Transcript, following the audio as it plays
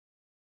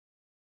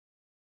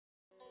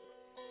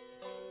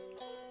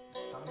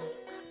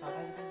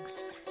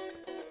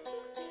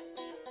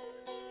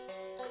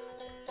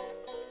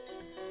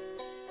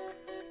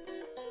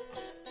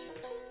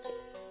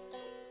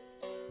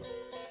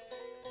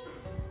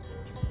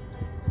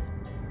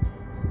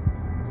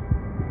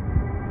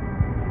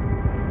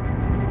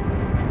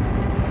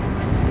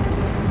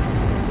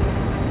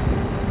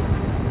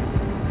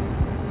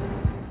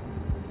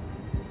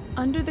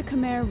Under the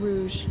Khmer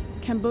Rouge,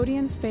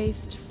 Cambodians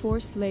faced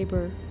forced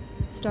labor,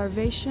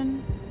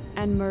 starvation,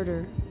 and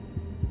murder.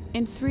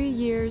 In 3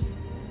 years,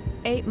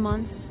 8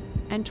 months,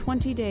 and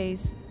 20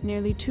 days,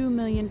 nearly 2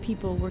 million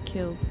people were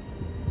killed.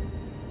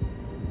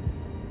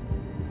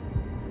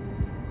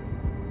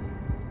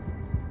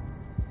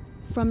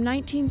 From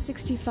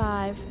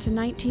 1965 to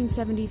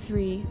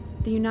 1973,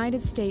 the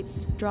United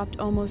States dropped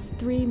almost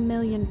 3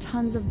 million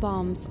tons of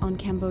bombs on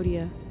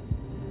Cambodia.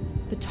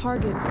 The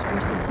targets were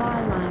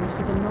supply lines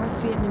for the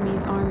North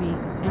Vietnamese Army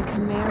and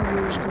Khmer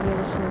Rouge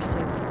guerrilla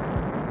forces.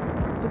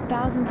 But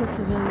thousands of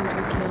civilians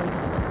were killed,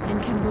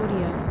 and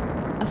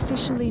Cambodia,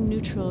 officially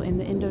neutral in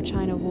the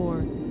Indochina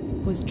War,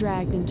 was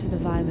dragged into the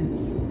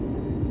violence.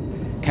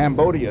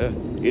 Cambodia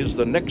is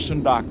the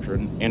Nixon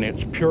doctrine in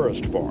its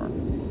purest form.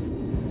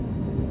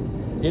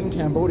 In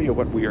Cambodia,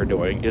 what we are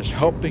doing is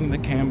helping the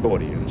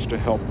Cambodians to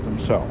help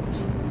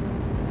themselves.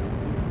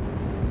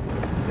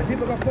 The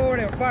people go forward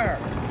and fire.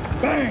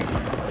 Bang!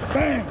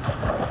 Bang!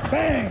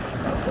 Bang!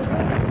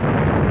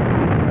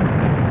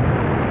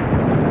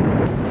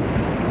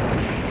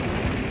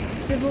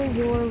 Civil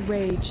war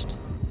raged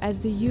as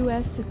the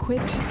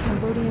U.S.-equipped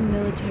Cambodian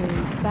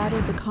military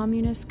battled the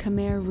communist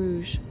Khmer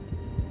Rouge.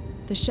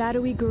 The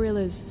shadowy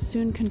guerrillas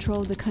soon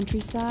controlled the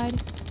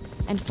countryside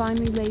and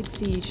finally laid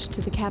siege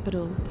to the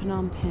capital,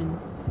 Phnom Penh.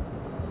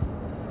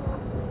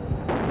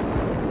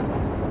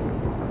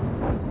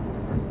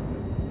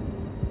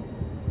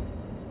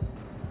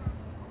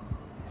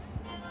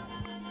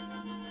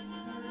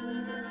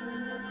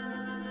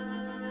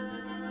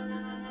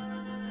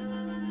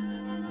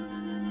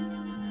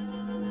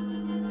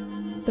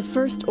 The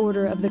first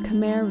order of the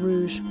Khmer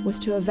Rouge was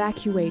to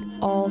evacuate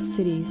all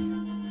cities.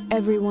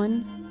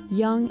 Everyone,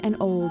 young and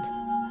old,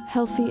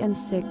 healthy and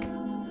sick,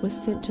 was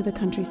sent to the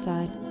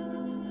countryside.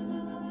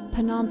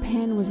 Phnom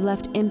Penh was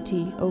left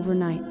empty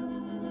overnight.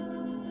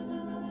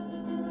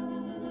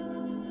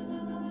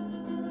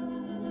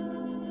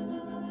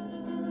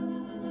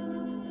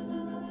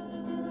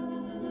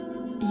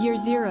 Year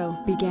zero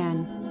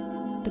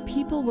began. The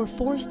people were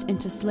forced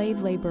into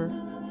slave labor.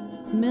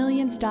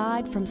 Millions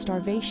died from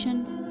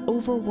starvation,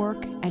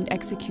 overwork, and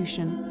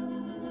execution.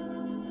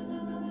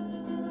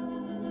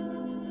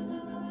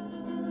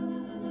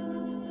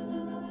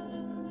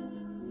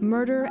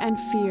 Murder and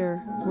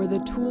fear were the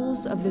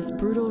tools of this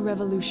brutal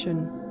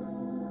revolution.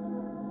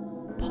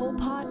 Pol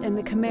Pot and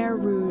the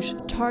Khmer Rouge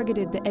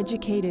targeted the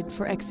educated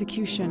for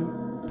execution.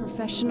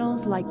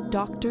 Professionals like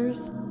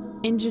doctors,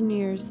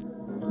 engineers,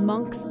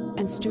 monks,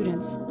 and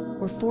students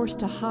were forced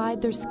to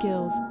hide their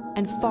skills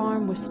and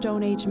farm with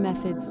Stone Age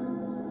methods.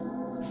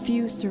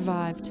 Few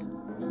survived.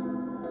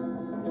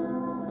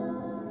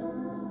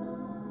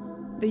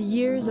 The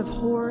years of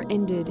horror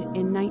ended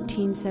in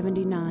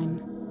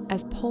 1979.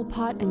 As Pol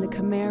Pot and the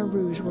Khmer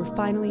Rouge were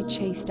finally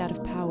chased out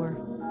of power.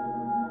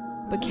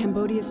 But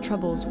Cambodia's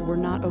troubles were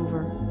not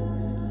over.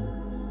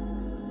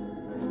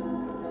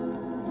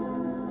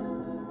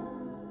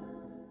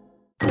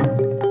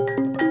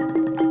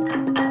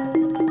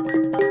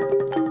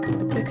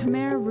 The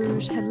Khmer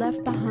Rouge had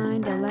left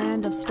behind a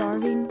land of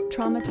starving,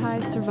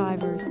 traumatized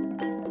survivors.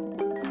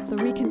 The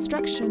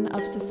reconstruction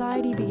of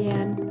society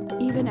began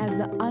even as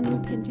the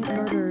unrepentant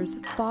murderers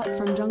fought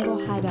from jungle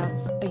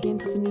hideouts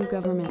against the new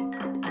government.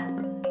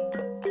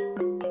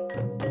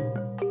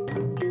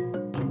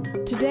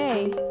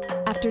 Today,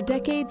 after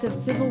decades of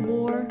civil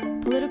war,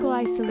 political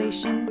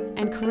isolation,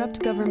 and corrupt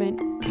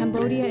government,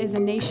 Cambodia is a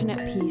nation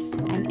at peace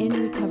and in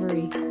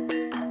recovery.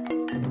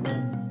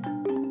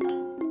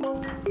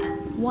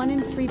 1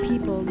 in 3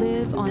 people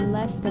live on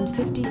less than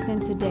 50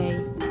 cents a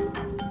day.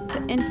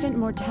 The infant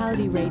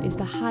mortality rate is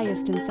the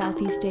highest in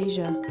Southeast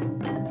Asia.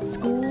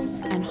 Schools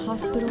and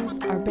hospitals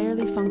are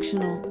barely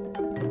functional.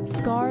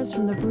 Scars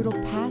from the brutal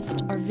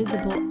past are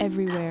visible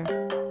everywhere.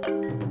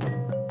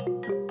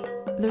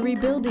 The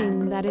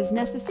rebuilding that is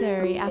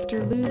necessary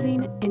after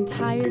losing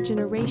entire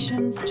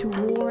generations to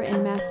war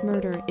and mass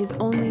murder is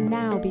only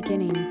now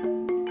beginning.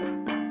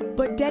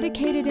 But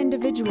dedicated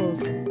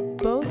individuals,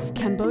 both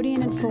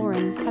Cambodian and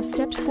foreign, have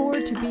stepped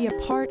forward to be a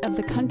part of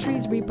the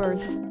country's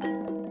rebirth.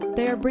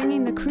 They are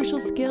bringing the crucial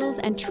skills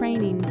and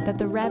training that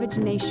the ravaged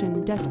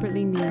nation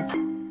desperately needs.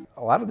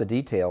 A lot of the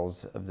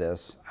details of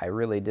this I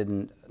really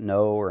didn't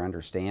know or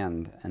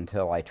understand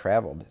until I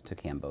traveled to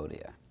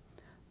Cambodia.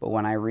 But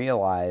when I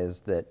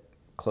realized that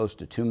close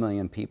to 2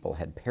 million people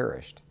had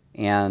perished,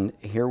 and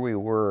here we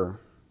were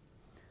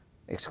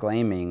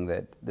exclaiming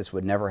that this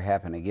would never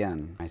happen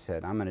again, I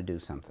said, I'm going to do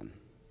something.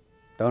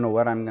 Don't know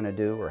what I'm going to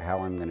do or how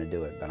I'm going to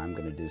do it, but I'm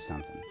going to do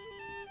something.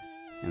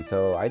 And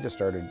so I just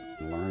started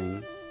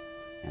learning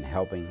and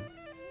helping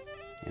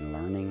and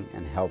learning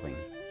and helping.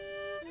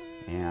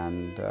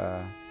 And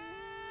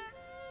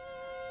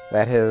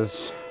that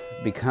has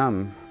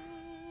become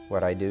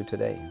what I do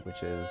today,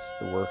 which is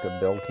the work of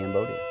Build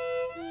Cambodia.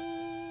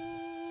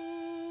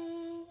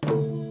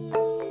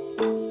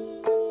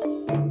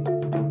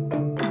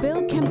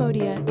 Build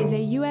Cambodia is a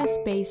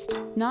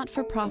U.S.-based,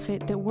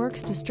 not-for-profit that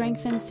works to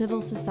strengthen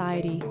civil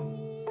society.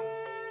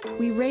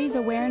 We raise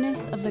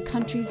awareness of the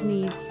country's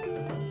needs,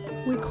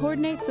 We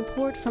coordinate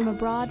support from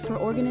abroad for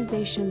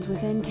organizations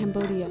within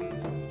Cambodia.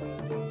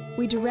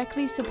 We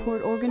directly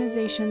support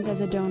organizations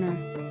as a donor.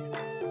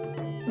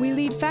 We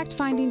lead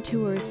fact-finding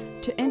tours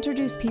to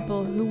introduce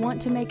people who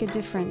want to make a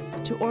difference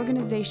to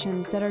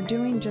organizations that are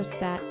doing just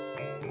that.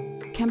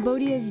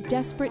 Cambodia's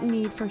desperate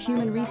need for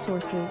human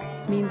resources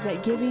means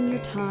that giving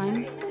your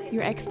time,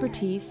 your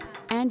expertise,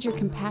 and your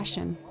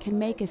compassion can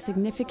make a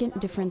significant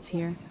difference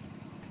here.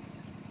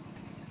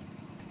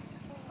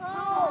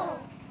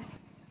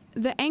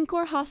 The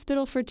Angkor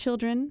Hospital for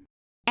Children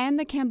and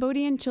the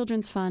Cambodian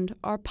Children's Fund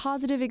are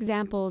positive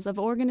examples of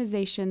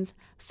organizations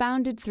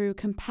founded through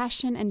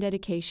compassion and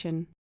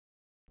dedication.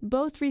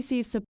 Both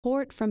receive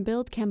support from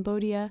Build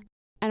Cambodia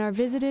and are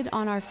visited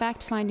on our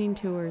fact-finding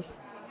tours.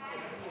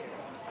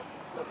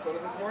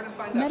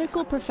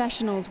 Medical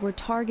professionals were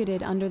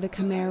targeted under the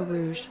Khmer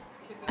Rouge,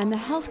 and the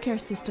healthcare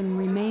system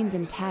remains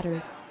in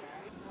tatters.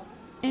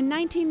 In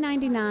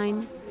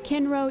 1999,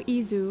 Kinro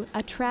Izu,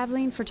 a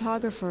traveling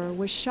photographer,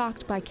 was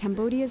shocked by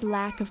Cambodia's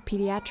lack of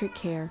pediatric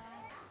care.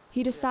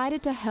 He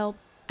decided to help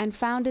and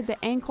founded the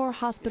Angkor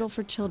Hospital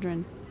for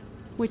Children,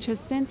 which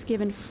has since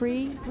given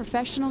free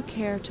professional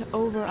care to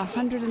over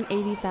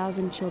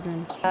 180,000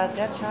 children.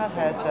 That child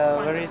has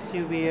very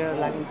severe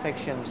lung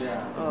infections,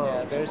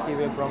 very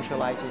severe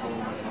bronchiolitis.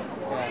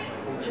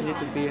 She needs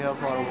to be here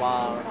for a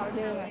while.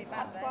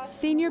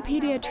 Senior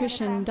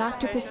pediatrician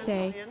Dr.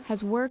 Pasay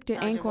has worked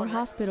at Angkor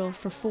Hospital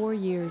for 4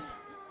 years.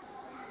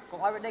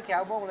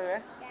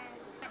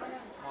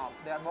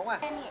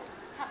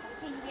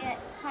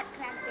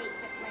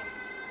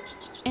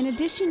 In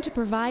addition to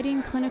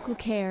providing clinical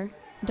care,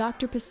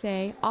 Dr.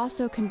 Pasay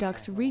also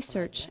conducts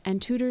research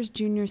and tutors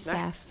junior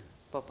staff.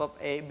 Pop-up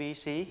A, B,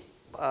 C,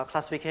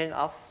 classification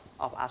of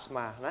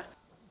asthma.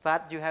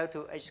 But you have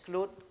to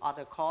exclude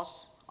other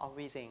cause of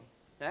breathing.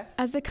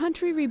 As the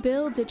country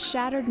rebuilds its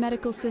shattered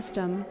medical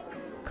system,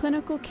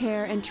 clinical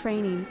care and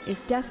training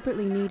is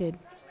desperately needed.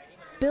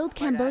 Build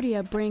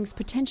Cambodia brings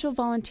potential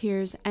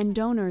volunteers and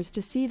donors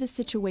to see the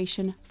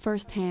situation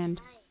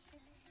firsthand.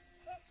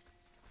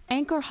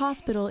 Angkor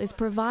Hospital is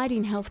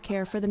providing health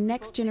care for the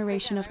next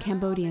generation of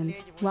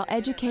Cambodians while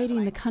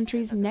educating the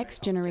country's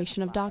next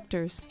generation of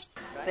doctors.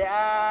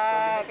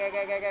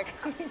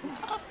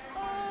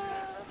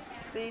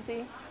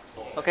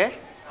 Okay,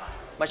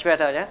 much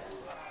better, yeah?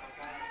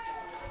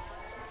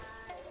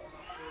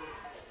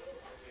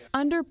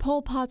 Under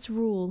Pol Pot's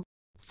rule,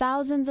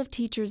 thousands of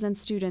teachers and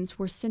students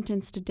were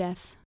sentenced to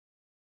death.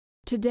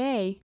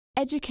 Today,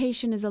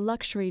 education is a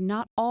luxury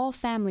not all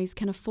families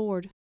can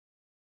afford.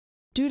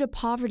 Due to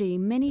poverty,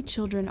 many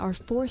children are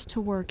forced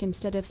to work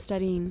instead of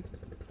studying.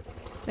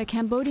 The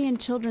Cambodian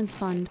Children's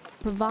Fund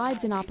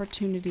provides an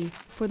opportunity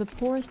for the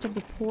poorest of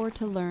the poor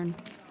to learn.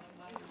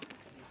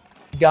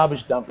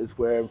 Garbage dump is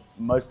where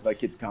most of our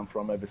kids come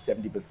from, over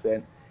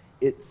 70%.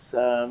 It's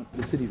the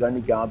city's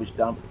only garbage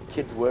dump.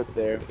 Kids work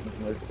there in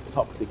the most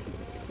toxic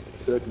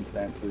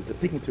circumstances. They're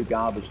picking through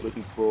garbage,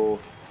 looking for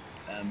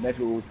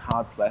metals,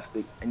 hard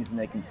plastics, anything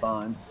they can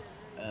find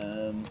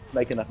to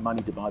make enough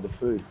money to buy the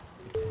food.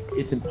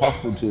 It's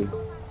impossible to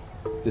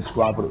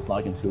describe what it's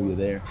like until you're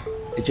there.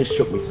 It just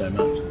shook me so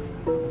much.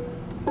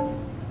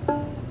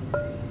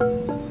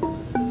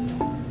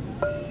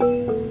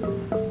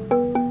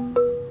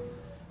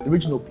 The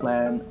original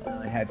plan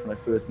I had when I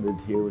first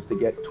moved here was to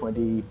get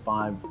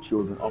 25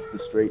 children off the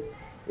street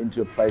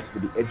into a place to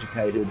be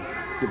educated,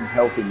 given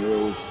healthy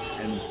meals,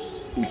 and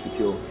be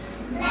secure.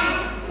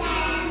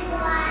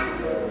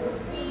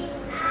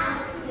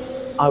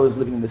 I was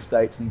living in the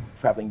States and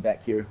traveling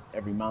back here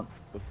every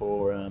month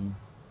before I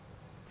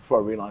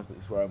realized that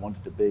this is where I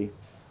wanted to be.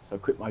 So I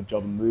quit my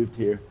job and moved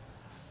here.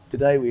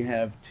 Today we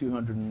have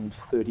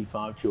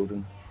 235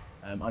 children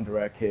under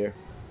our care.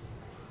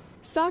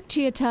 Sok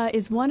Chiata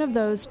is one of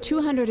those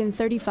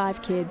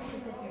 235 kids.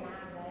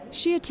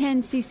 She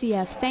attends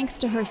CCF thanks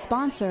to her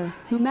sponsor,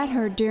 who met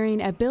her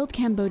during a Build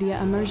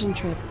Cambodia immersion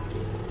trip.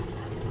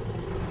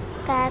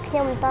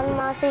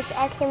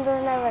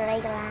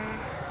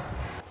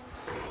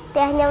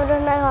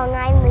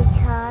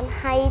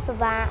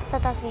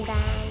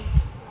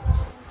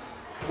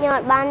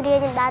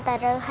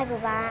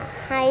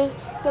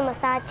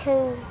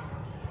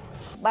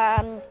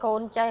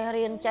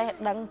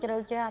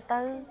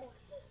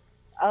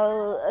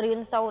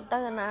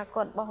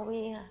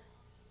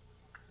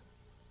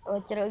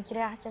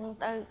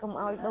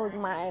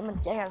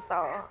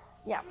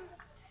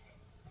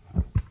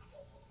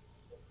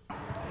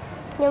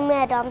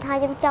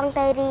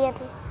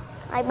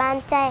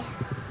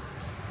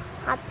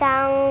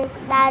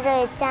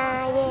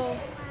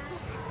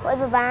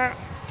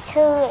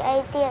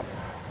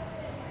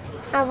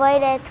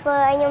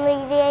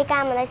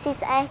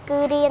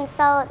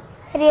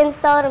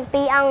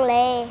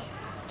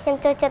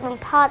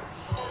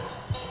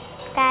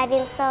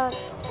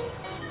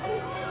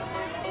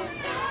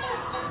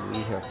 We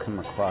have come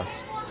across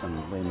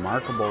some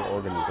remarkable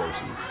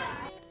organizations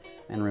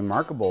and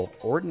remarkable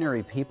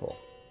ordinary people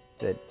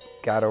that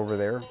got over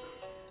there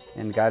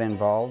and got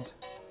involved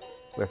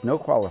with no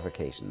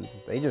qualifications.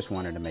 They just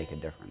wanted to make a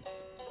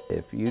difference.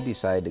 If you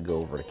decide to go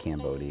over to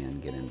Cambodia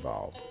and get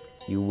involved,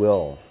 you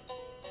will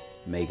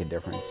make a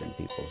difference in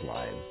people's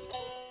lives.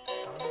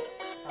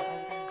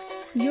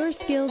 Your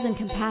skills and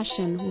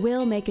compassion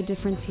will make a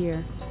difference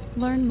here.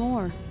 Learn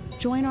more.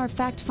 Join our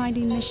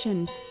fact-finding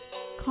missions.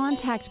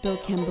 Contact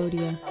Build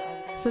Cambodia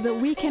so that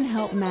we can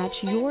help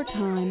match your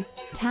time,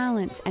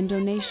 talents, and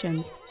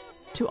donations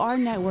to our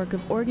network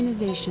of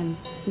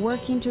organizations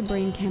working to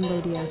bring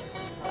Cambodia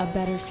a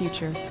better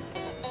future.